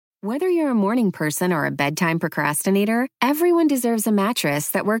Whether you're a morning person or a bedtime procrastinator, everyone deserves a mattress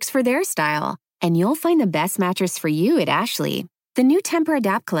that works for their style. And you'll find the best mattress for you at Ashley. The new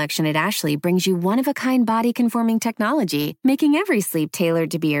Tempur-Adapt collection at Ashley brings you one-of-a-kind body-conforming technology, making every sleep tailored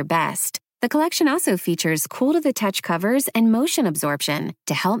to be your best. The collection also features cool-to-the-touch covers and motion absorption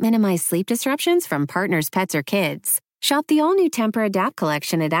to help minimize sleep disruptions from partners, pets, or kids. Shop the all-new Tempur-Adapt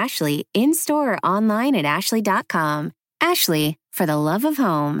collection at Ashley, in-store or online at ashley.com. Ashley, for the love of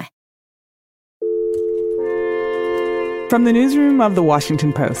home. From the newsroom of The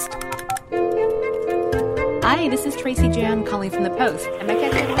Washington Post. Hi, this is Tracy Jan calling from The Post. Am I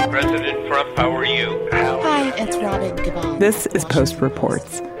catching you? President Trump, how are you? Hi, it's Robin Gabon. This is Post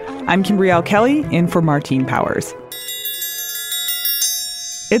Reports. I'm Kimberly Kelly, in for Martine Powers.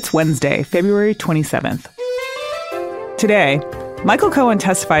 It's Wednesday, February 27th. Today, Michael Cohen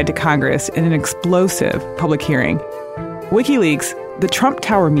testified to Congress in an explosive public hearing. WikiLeaks, the Trump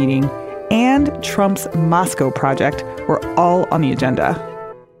Tower meeting, and Trump's Moscow project were all on the agenda.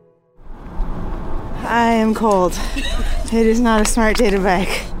 I am cold. It is not a smart day to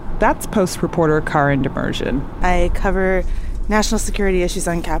bike. That's Post reporter Karin Demersion. I cover national security issues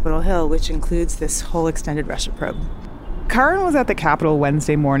on Capitol Hill, which includes this whole extended Russia probe. Karin was at the Capitol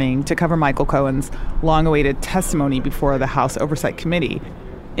Wednesday morning to cover Michael Cohen's long-awaited testimony before the House Oversight Committee.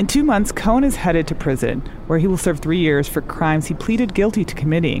 In 2 months, Cohen is headed to prison, where he will serve 3 years for crimes he pleaded guilty to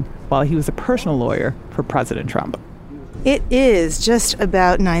committing while he was a personal lawyer for President Trump. It is just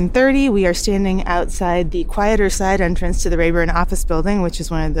about 9:30. We are standing outside the quieter side entrance to the Rayburn office building, which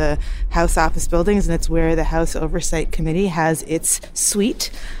is one of the House office buildings, and it's where the House Oversight Committee has its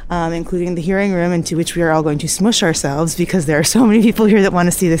suite, including the hearing room, into which we are all going to smush ourselves because there are so many people here that want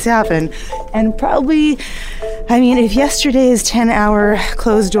to see this happen. And probably, if yesterday's 10-hour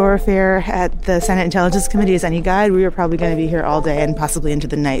closed-door affair at the Senate Intelligence Committee is any guide, we are probably going to be here all day and possibly into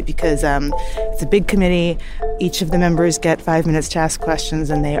the night because it's a big committee. Each of the members get 5 minutes to ask questions,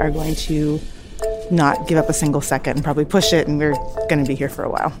 and they are going to not give up a single second and probably push it, and we're going to be here for a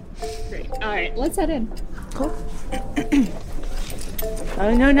while. Great. All right, let's head in. Cool.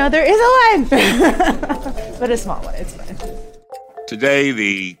 Oh, no, there is a line! But a small one, it's fine. Today,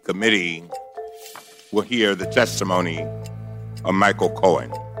 the committee will hear the testimony of Michael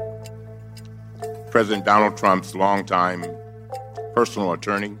Cohen, President Donald Trump's longtime personal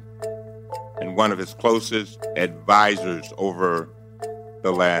attorney and one of his closest advisors over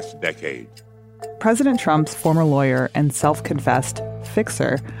the last decade. President Trump's former lawyer and self-confessed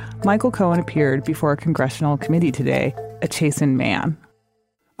fixer, Michael Cohen appeared before a congressional committee today, a chastened man.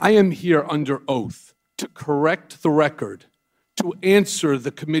 I am here under oath to correct the record, to answer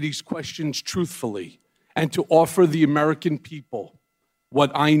the committee's questions truthfully, and to offer the American people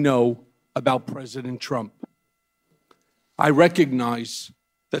what I know about President Trump. I recognize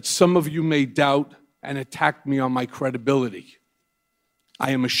that some of you may doubt and attack me on my credibility.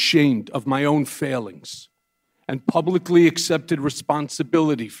 I am ashamed of my own failings and publicly accepted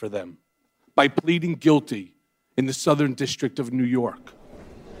responsibility for them by pleading guilty in the Southern District of New York.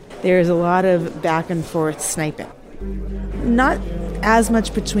 There's a lot of back and forth sniping. Not as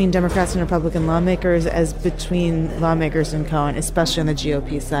much between Democrats and Republican lawmakers as between lawmakers and Cohen, especially on the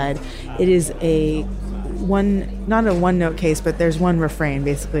GOP side. It is not a one-note case, but there's one refrain,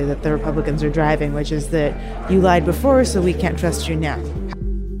 basically, that the Republicans are driving, which is that you lied before, so we can't trust you now.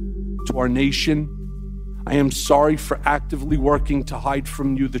 To our nation, I am sorry for actively working to hide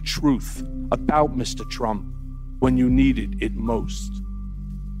from you the truth about Mr. Trump when you needed it most.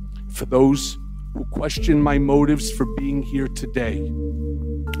 For those who question my motives for being here today,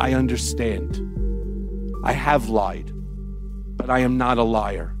 I understand. I have lied, but I am not a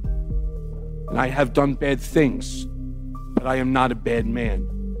liar. And I have done bad things, but I am not a bad man.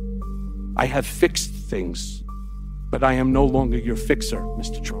 I have fixed things, but I am no longer your fixer,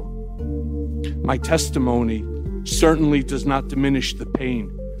 Mr. Trump. My testimony certainly does not diminish the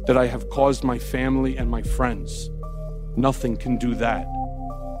pain that I have caused my family and my friends. Nothing can do that.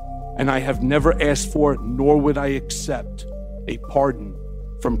 And I have never asked for, nor would I accept, a pardon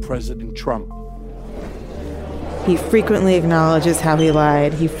from President Trump. He frequently acknowledges how he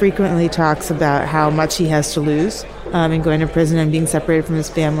lied. He frequently talks about how much he has to lose in going to prison and being separated from his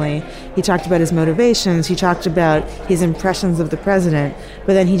family. He talked about his motivations. He talked about his impressions of the president.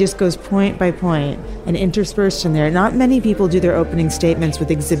 But then he just goes point by point and interspersed in there. Not many people do their opening statements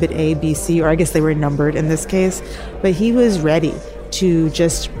with Exhibit A, B, C, or I guess they were numbered in this case. But he was ready to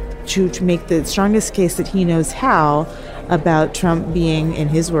just to make the strongest case that he knows how about Trump being, in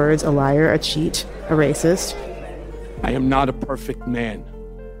his words, a liar, a cheat, a racist. I am not a perfect man.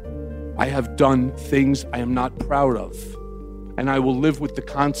 I have done things I am not proud of, and I will live with the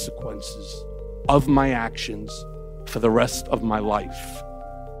consequences of my actions for the rest of my life.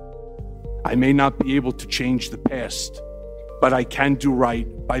 I may not be able to change the past, but I can do right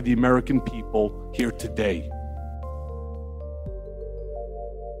by the American people here today.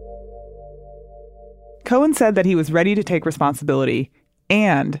 Cohen said that he was ready to take responsibility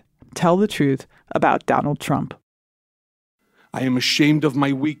and tell the truth about Donald Trump. I am ashamed of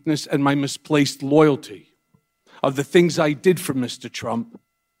my weakness and my misplaced loyalty, of the things I did for Mr. Trump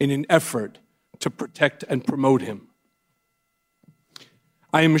in an effort to protect and promote him.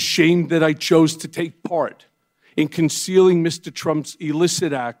 I am ashamed that I chose to take part in concealing Mr. Trump's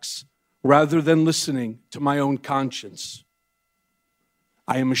illicit acts rather than listening to my own conscience.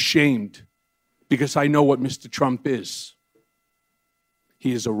 I am ashamed because I know what Mr. Trump is.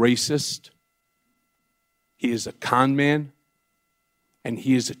 He is a racist, he is a con man, and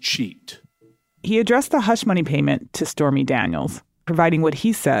he is a cheat. He addressed the hush money payment to Stormy Daniels, providing what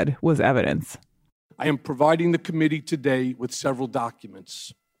he said was evidence. I am providing the committee today with several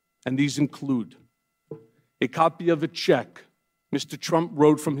documents, and these include a copy of a check Mr. Trump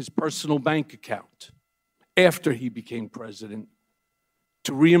wrote from his personal bank account after he became president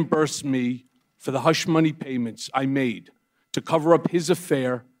to reimburse me for the hush money payments I made to cover up his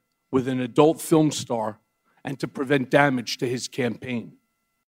affair with an adult film star and to prevent damage to his campaign.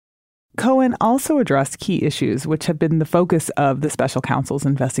 Cohen also addressed key issues which have been the focus of the special counsel's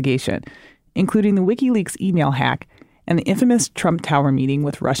investigation, including the WikiLeaks email hack and the infamous Trump Tower meeting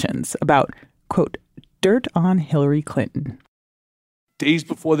with Russians about, quote, dirt on Hillary Clinton. Days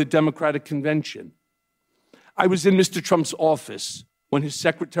before the Democratic convention, I was in Mr. Trump's office when his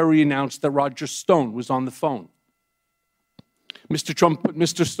secretary announced that Roger Stone was on the phone. Mr. Trump put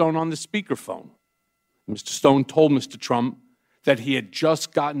Mr. Stone on the speakerphone. Mr. Stone told Mr. Trump that he had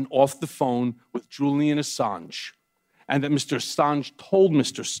just gotten off the phone with Julian Assange, and that Mr. Assange told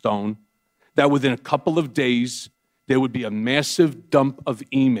Mr. Stone that within a couple of days, there would be a massive dump of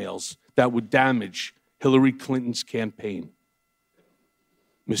emails that would damage Hillary Clinton's campaign.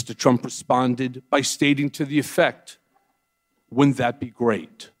 Mr. Trump responded by stating to the effect, "Wouldn't that be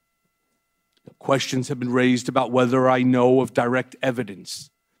great?" Questions have been raised about whether I know of direct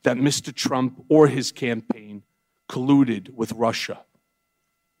evidence that Mr. Trump or his campaign colluded with Russia.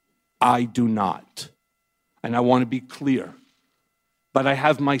 I do not, and I want to be clear, but I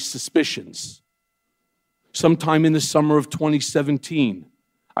have my suspicions. Sometime in the summer of 2017,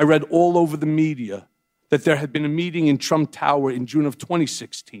 I read all over the media that there had been a meeting in Trump Tower in June of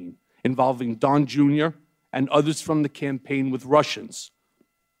 2016 involving Don Jr. and others from the campaign with Russians,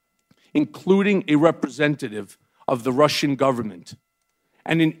 including a representative of the Russian government,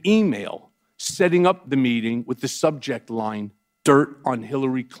 and an email setting up the meeting with the subject line, "Dirt on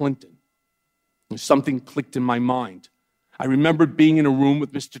Hillary Clinton." And something clicked in my mind. I remembered being in a room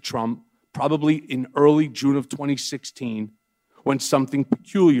with Mr. Trump, probably in early June of 2016, when something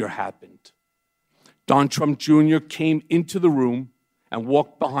peculiar happened. Don Trump Jr. came into the room and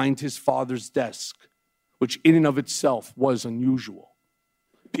walked behind his father's desk, which in and of itself was unusual.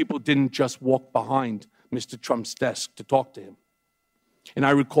 People didn't just walk behind Mr. Trump's desk to talk to him. And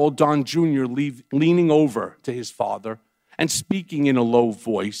I recall Don Jr. leaning over to his father and speaking in a low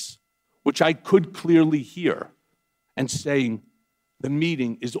voice, which I could clearly hear, and saying, "The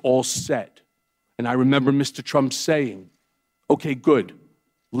meeting is all set." And I remember Mr. Trump saying, "Okay, good,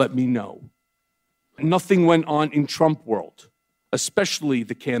 let me know." Nothing went on in Trump world, especially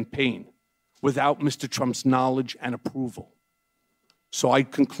the campaign, without Mr. Trump's knowledge and approval. So I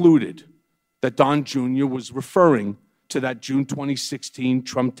concluded that Don Jr. was referring to that June 2016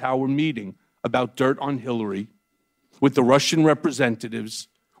 Trump Tower meeting about dirt on Hillary with the Russian representatives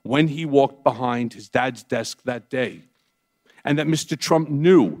when he walked behind his dad's desk that day, and that Mr. Trump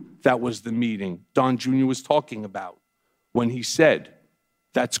knew that was the meeting Don Jr. was talking about when he said,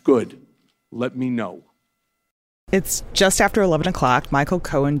 "That's good, let me know." It's just after 11 o'clock. Michael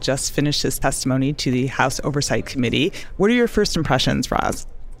Cohen just finished his testimony to the House Oversight Committee. What are your first impressions, Roz?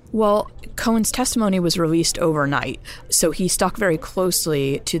 Well, Cohen's testimony was released overnight, so he stuck very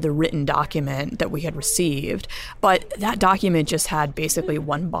closely to the written document that we had received. But that document just had basically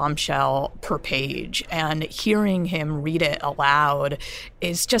one bombshell per page, and hearing him read it aloud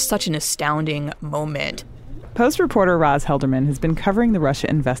is just such an astounding moment. Post reporter Roz Helderman has been covering the Russia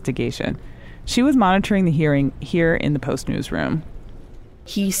investigation. She was monitoring the hearing here in the Post newsroom.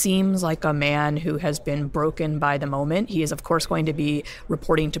 He seems like a man who has been broken by the moment. He is, of course, going to be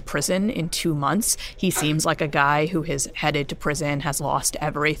reporting to prison in 2 months. He seems like a guy who has headed to prison, has lost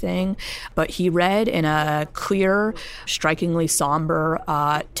everything. But he read in a clear, strikingly somber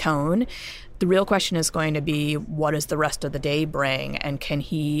tone The real question is going to be, what does the rest of the day bring, and can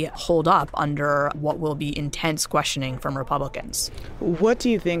he hold up under what will be intense questioning from Republicans? What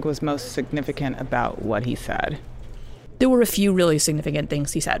do you think was most significant about what he said? There were a few really significant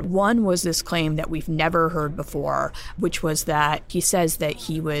things he said. One was this claim that we've never heard before, which was that he says that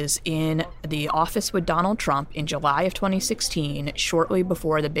he was in the office with Donald Trump in July of 2016, shortly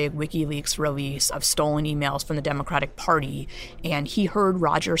before the big WikiLeaks release of stolen emails from the Democratic Party, and he heard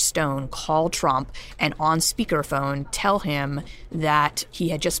Roger Stone call Trump and on speakerphone tell him that he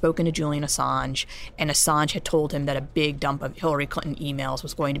had just spoken to Julian Assange, and Assange had told him that a big dump of Hillary Clinton emails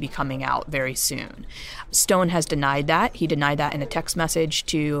was going to be coming out very soon. Stone has denied that. He denied that in a text message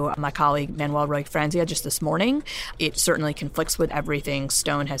to my colleague Manuel Roy Franzia just this morning. It certainly conflicts with everything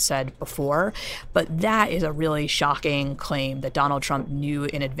Stone has said before, but that is a really shocking claim that Donald Trump knew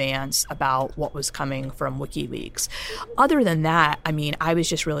in advance about what was coming from WikiLeaks. Other than that, I mean, I was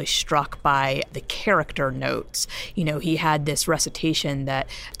just really struck by the character notes. You know, he had this recitation that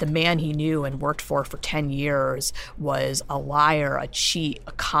the man he knew and worked for 10 years was a liar, a cheat,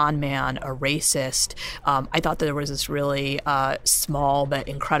 a con man, a racist. I thought that there was this really small but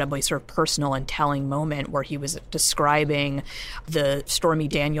incredibly sort of personal and telling moment where he was describing the Stormy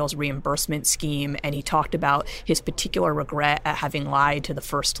Daniels reimbursement scheme, and he talked about his particular regret at having lied to the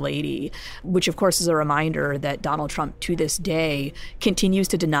First Lady, which of course is a reminder that Donald Trump to this day continues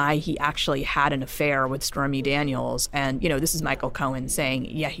to deny he actually had an affair with Stormy Daniels. And, you know, this is Michael Cohen saying,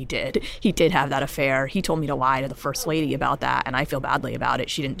 yeah, he did. He did have that affair. He told me to lie to the First Lady about that, and I feel badly about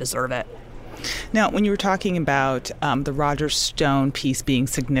it. She didn't deserve it. Now, when you were talking about the Roger Stone piece being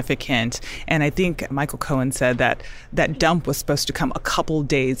significant, and I think Michael Cohen said that that dump was supposed to come a couple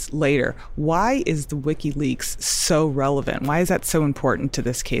days later, why is the WikiLeaks so relevant? Why is that so important to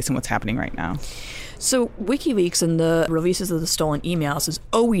this case and what's happening right now? So WikiLeaks and the releases of the stolen emails has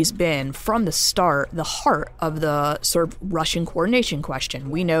always been, from the start, the heart of the sort of Russian coordination question.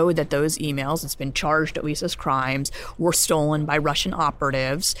 We know that those emails, it's been charged at least as crimes, were stolen by Russian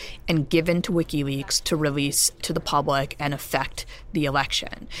operatives and given to WikiLeaks to release to the public and affect the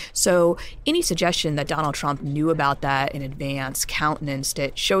election. So any suggestion that Donald Trump knew about that in advance, countenanced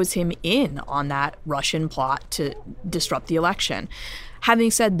it, shows him in on that Russian plot to disrupt the election.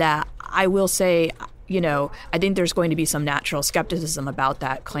 Having said that, I will say, you know, I think there's going to be some natural skepticism about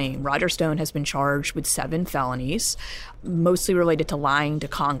that claim. Roger Stone has been charged with 7 felonies, mostly related to lying to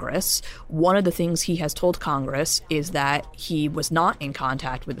Congress. One of the things he has told Congress is that he was not in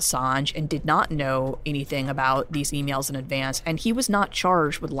contact with Assange and did not know anything about these emails in advance, and he was not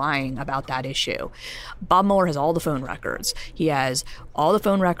charged with lying about that issue. Bob Mueller has all the phone records. He has all the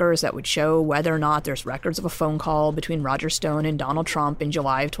phone records that would show whether or not there's records of a phone call between Roger Stone and Donald Trump in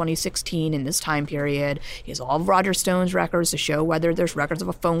July of 2016 in this time period. He has all of Roger Stone's records to show whether there's records of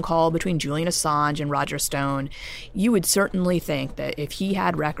a phone call between Julian Assange and Roger Stone. You would certainly think that if he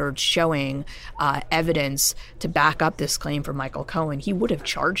had records showing evidence to back up this claim from Michael Cohen, he would have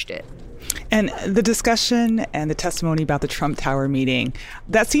charged it. And the discussion and the testimony about the Trump Tower meeting,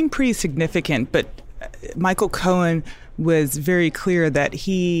 that seemed pretty significant, but Michael Cohen was very clear that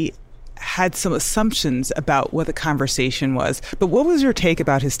he had some assumptions about what the conversation was. But what was your take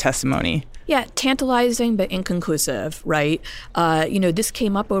about his testimony? Yeah, tantalizing but inconclusive, right? This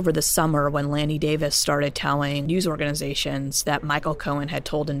came up over the summer when Lanny Davis started telling news organizations that Michael Cohen had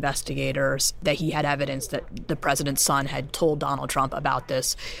told investigators that he had evidence that the president's son had told Donald Trump about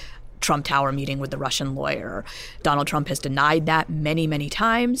this Trump Tower meeting with the Russian lawyer. Donald Trump has denied that many, many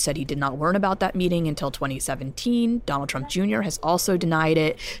times, said he did not learn about that meeting until 2017. Donald Trump Jr. has also denied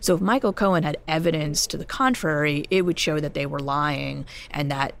it. So if Michael Cohen had evidence to the contrary, it would show that they were lying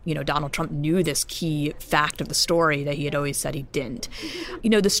and that, Donald Trump knew this key fact of the story that he had always said he didn't.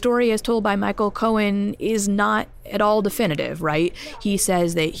 The story as told by Michael Cohen is not at all definitive, right? He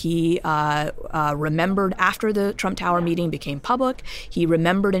says that he remembered after the Trump Tower meeting became public, he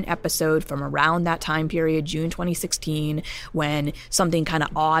remembered an episode from around that time period, June 2016, when something kind of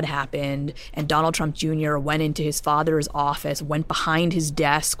odd happened and Donald Trump Jr. went into his father's office, went behind his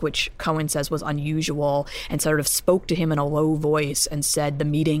desk, which Cohen says was unusual, and sort of spoke to him in a low voice and said, "The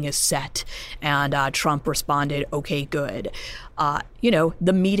meeting is set." And Trump responded, "Okay, good."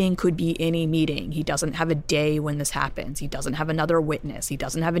 The meeting could be any meeting. He doesn't have a day when this happens. He doesn't have another witness. He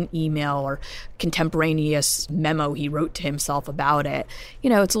doesn't have an email or contemporaneous memo he wrote to himself about it.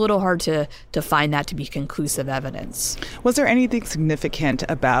 It's a little hard to find that to be conclusive evidence. Was there anything significant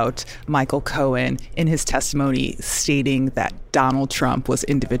about Michael Cohen in his testimony stating that Donald Trump was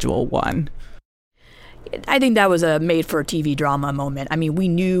individual one? I think that was a made-for-TV drama moment. I mean, we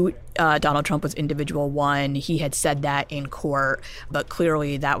knew Donald Trump was individual one. He had said that in court, but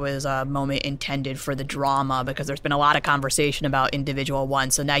clearly that was a moment intended for the drama because there's been a lot of conversation about individual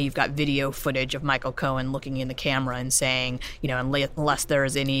one. So now you've got video footage of Michael Cohen looking in the camera and saying, unless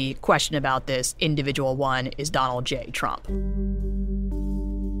there's any question about this, individual one is Donald J. Trump.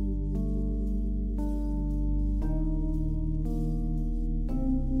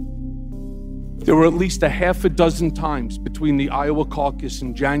 There were at least a half a dozen times between the Iowa caucus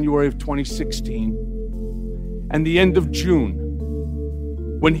in January of 2016 and the end of June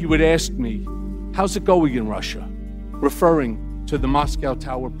when he would ask me, "How's it going in Russia?" referring to the Moscow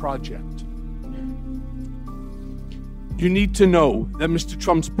Tower project. You need to know that Mr.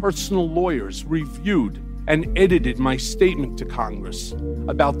 Trump's personal lawyers reviewed and edited my statement to Congress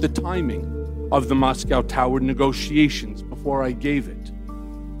about the timing of the Moscow Tower negotiations before I gave it.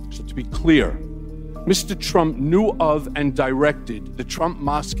 So to be clear, Mr. Trump knew of and directed the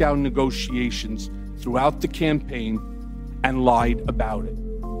Trump-Moscow negotiations throughout the campaign and lied about it.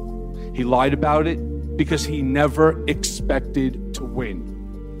 He lied about it because he never expected to win.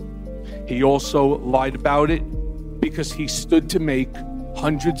 He also lied about it because he stood to make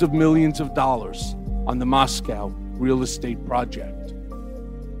hundreds of millions of dollars on the Moscow real estate project.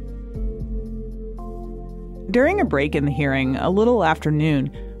 During a break in the hearing, a little after noon,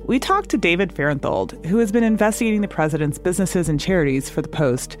 we talked to David Fahrenthold, who has been investigating the president's businesses and charities for the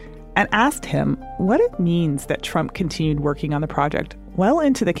Post, and asked him what it means that Trump continued working on the project well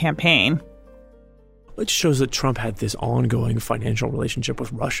into the campaign. It shows that Trump had this ongoing financial relationship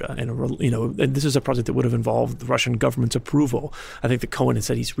with Russia, and this is a project that would have involved the Russian government's approval. I think that Cohen had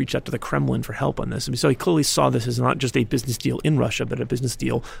said he's reached out to the Kremlin for help on this. So he clearly saw this as not just a business deal in Russia, but a business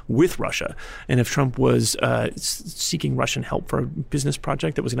deal with Russia. And if Trump was seeking Russian help for a business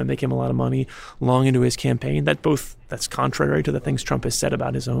project that was going to make him a lot of money long into his campaign, that's contrary to the things Trump has said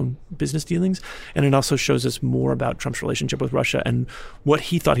about his own business dealings. And it also shows us more about Trump's relationship with Russia and what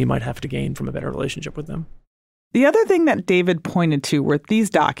he thought he might have to gain from a better relationship with them. The other thing that David pointed to were these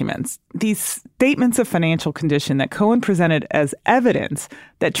documents, these statements of financial condition that Cohen presented as evidence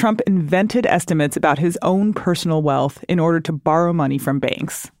that Trump invented estimates about his own personal wealth in order to borrow money from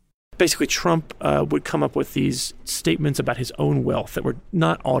banks. Basically, Trump would come up with these statements about his own wealth that were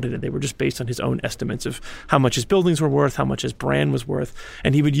not audited. They were just based on his own estimates of how much his buildings were worth, how much his brand was worth.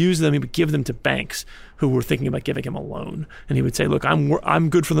 And he would use them, he would give them to banks who were thinking about giving him a loan. And he would say, look, I'm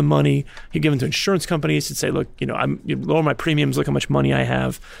good for the money. He'd give them to insurance companies. He'd say, look, lower my premiums, look how much money I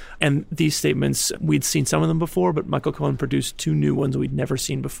have. And these statements, we'd seen some of them before, but Michael Cohen produced two new ones we'd never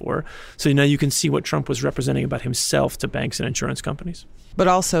seen before. So now you can see what Trump was representing about himself to banks and insurance companies. But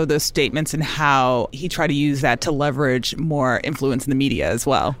also those statements and how he tried to use that to leverage more influence in the media as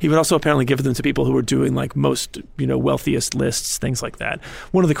well. He would also apparently give them to people who were doing like most, wealthiest lists, things like that.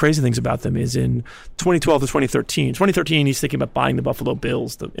 One of the crazy things about them is in 2012 to 2013. 2013, he's thinking about buying the Buffalo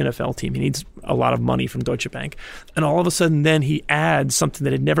Bills, the NFL team. He needs a lot of money from Deutsche Bank. And all of a sudden then he adds something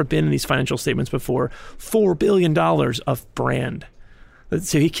that had never been in these financial statements before, $4 billion of brand.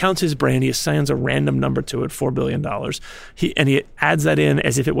 So he counts his brand. He assigns a random number to it, $4 billion. He adds that in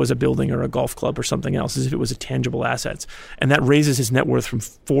as if it was a building or a golf club or something else, as if it was a tangible assets. And that raises his net worth from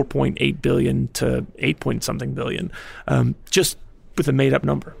 $4.8 billion to 8-point-something billion, just with a made-up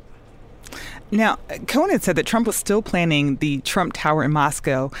number. Now, Cohen had said that Trump was still planning the Trump Tower in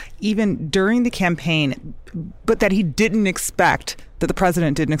Moscow even during the campaign, but that the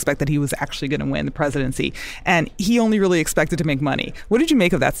president didn't expect that he was actually going to win the presidency. And he only really expected to make money. What did you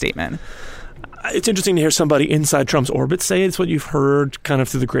make of that statement? It's interesting to hear somebody inside Trump's orbit say it. It's what you've heard kind of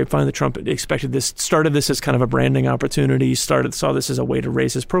through the grapevine that Trump started this as kind of a branding opportunity, saw this as a way to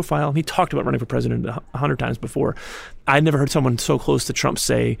raise his profile. He talked about running for president 100 times before. I'd never heard someone so close to Trump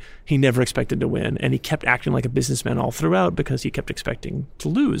say he never expected to win. And he kept acting like a businessman all throughout because he kept expecting to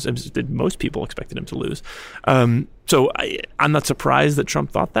lose. Most people expected him to lose. So I'm not surprised that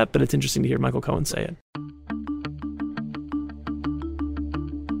Trump thought that, but it's interesting to hear Michael Cohen say it.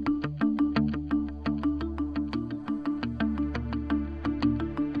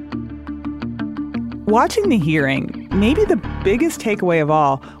 Watching the hearing, maybe the biggest takeaway of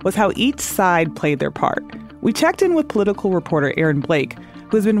all was how each side played their part. We checked in with political reporter Aaron Blake,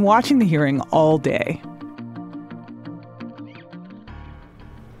 who has been watching the hearing all day.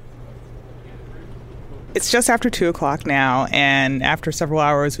 It's just after 2 o'clock now, and after several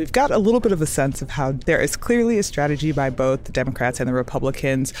hours, we've got a little bit of a sense of how there is clearly a strategy by both the Democrats and the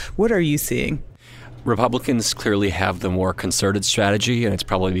Republicans. What are you seeing? Republicans clearly have the more concerted strategy, and it's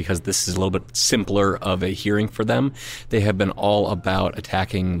probably because this is a little bit simpler of a hearing for them. They have been all about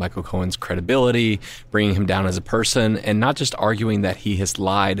attacking Michael Cohen's credibility, bringing him down as a person, and not just arguing that he has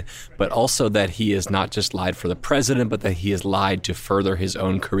lied, but also that he has not just lied for the president, but that he has lied to further his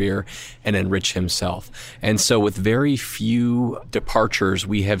own career and enrich himself. And so with very few departures,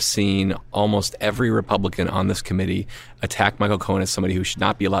 we have seen almost every Republican on this committee attack Michael Cohen as somebody who should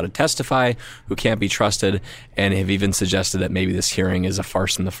not be allowed to testify, who can't be trusted, and have even suggested that maybe this hearing is a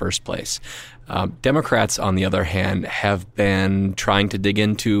farce in the first place. Democrats, on the other hand, have been trying to dig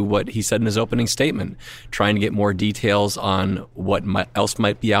into what he said in his opening statement, trying to get more details on what else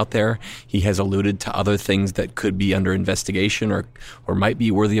might be out there. He has alluded to other things that could be under investigation or might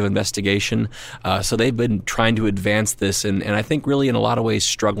be worthy of investigation. So they've been trying to advance this, and I think really in a lot of ways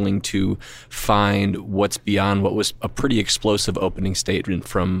struggling to find what's beyond what was a pretty explosive opening statement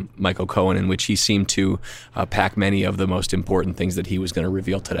from Michael Cohen, in which he seemed to pack many of the most important things that he was going to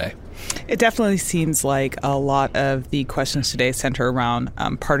reveal today. It definitely seems like a lot of the questions today center around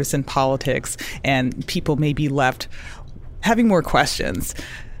partisan politics, and people may be left having more questions.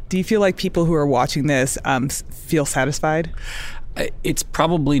 Do you feel like people who are watching this feel satisfied? It's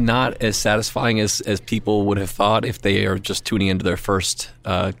probably not as satisfying as people would have thought if they are just tuning into their first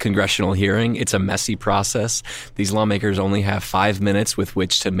congressional hearing. It's a messy process. These lawmakers only have 5 minutes with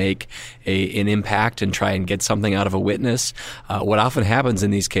which to make an impact and try and get something out of a witness. What often happens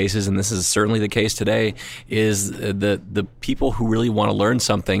in these cases, and this is certainly the case today, is the people who really want to learn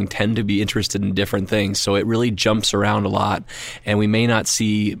something tend to be interested in different things. So it really jumps around a lot, and we may not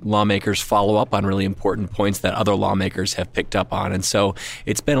see lawmakers follow up on really important points that other lawmakers have picked up on. And so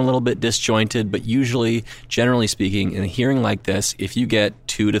it's been a little bit disjointed, but usually, generally speaking, in a hearing like this, if you get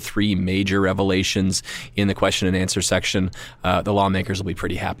 2 to 3 major revelations in the question and answer section, the lawmakers will be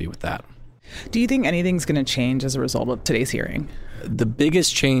pretty happy with that. Do you think anything's going to change as a result of today's hearing? The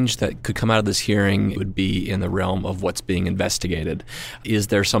biggest change that could come out of this hearing would be in the realm of what's being investigated. Is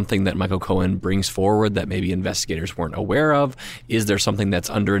there something that Michael Cohen brings forward that maybe investigators weren't aware of? Is there something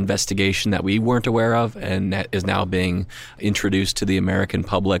that's under investigation that we weren't aware of and that is now being introduced to the American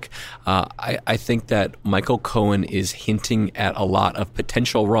public? I think that Michael Cohen is hinting at a lot of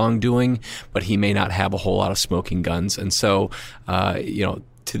potential wrongdoing, but he may not have a whole lot of smoking guns. And so,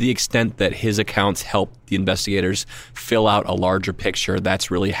 to the extent that his accounts help the investigators fill out a larger picture,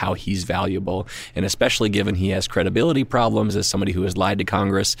 that's really how he's valuable. And especially given he has credibility problems as somebody who has lied to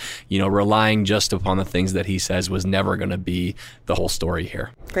Congress, relying just upon the things that he says was never going to be the whole story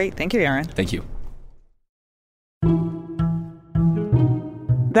here. Great. Thank you, Aaron. Thank you.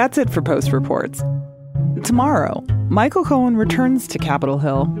 That's it for Post Reports. Tomorrow, Michael Cohen returns to Capitol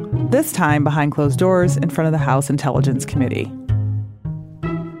Hill, this time behind closed doors in front of the House Intelligence Committee.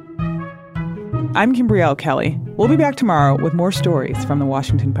 I'm Kimbrielle Kelly. We'll be back tomorrow with more stories from the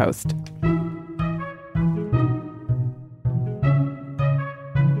Washington Post.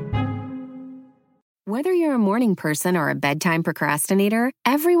 Whether you're a morning person or a bedtime procrastinator,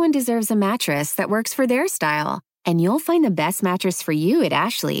 everyone deserves a mattress that works for their style. And you'll find the best mattress for you at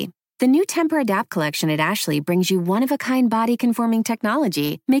Ashley. The new Tempur-Adapt collection at Ashley brings you one-of-a-kind body-conforming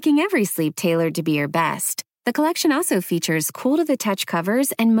technology, making every sleep tailored to be your best. The collection also features cool-to-the-touch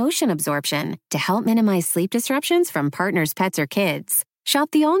covers and motion absorption to help minimize sleep disruptions from partners, pets, or kids.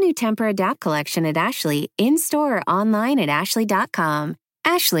 Shop the all-new Tempur-Adapt collection at Ashley, in-store or online at ashley.com.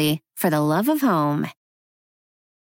 Ashley, for the love of home.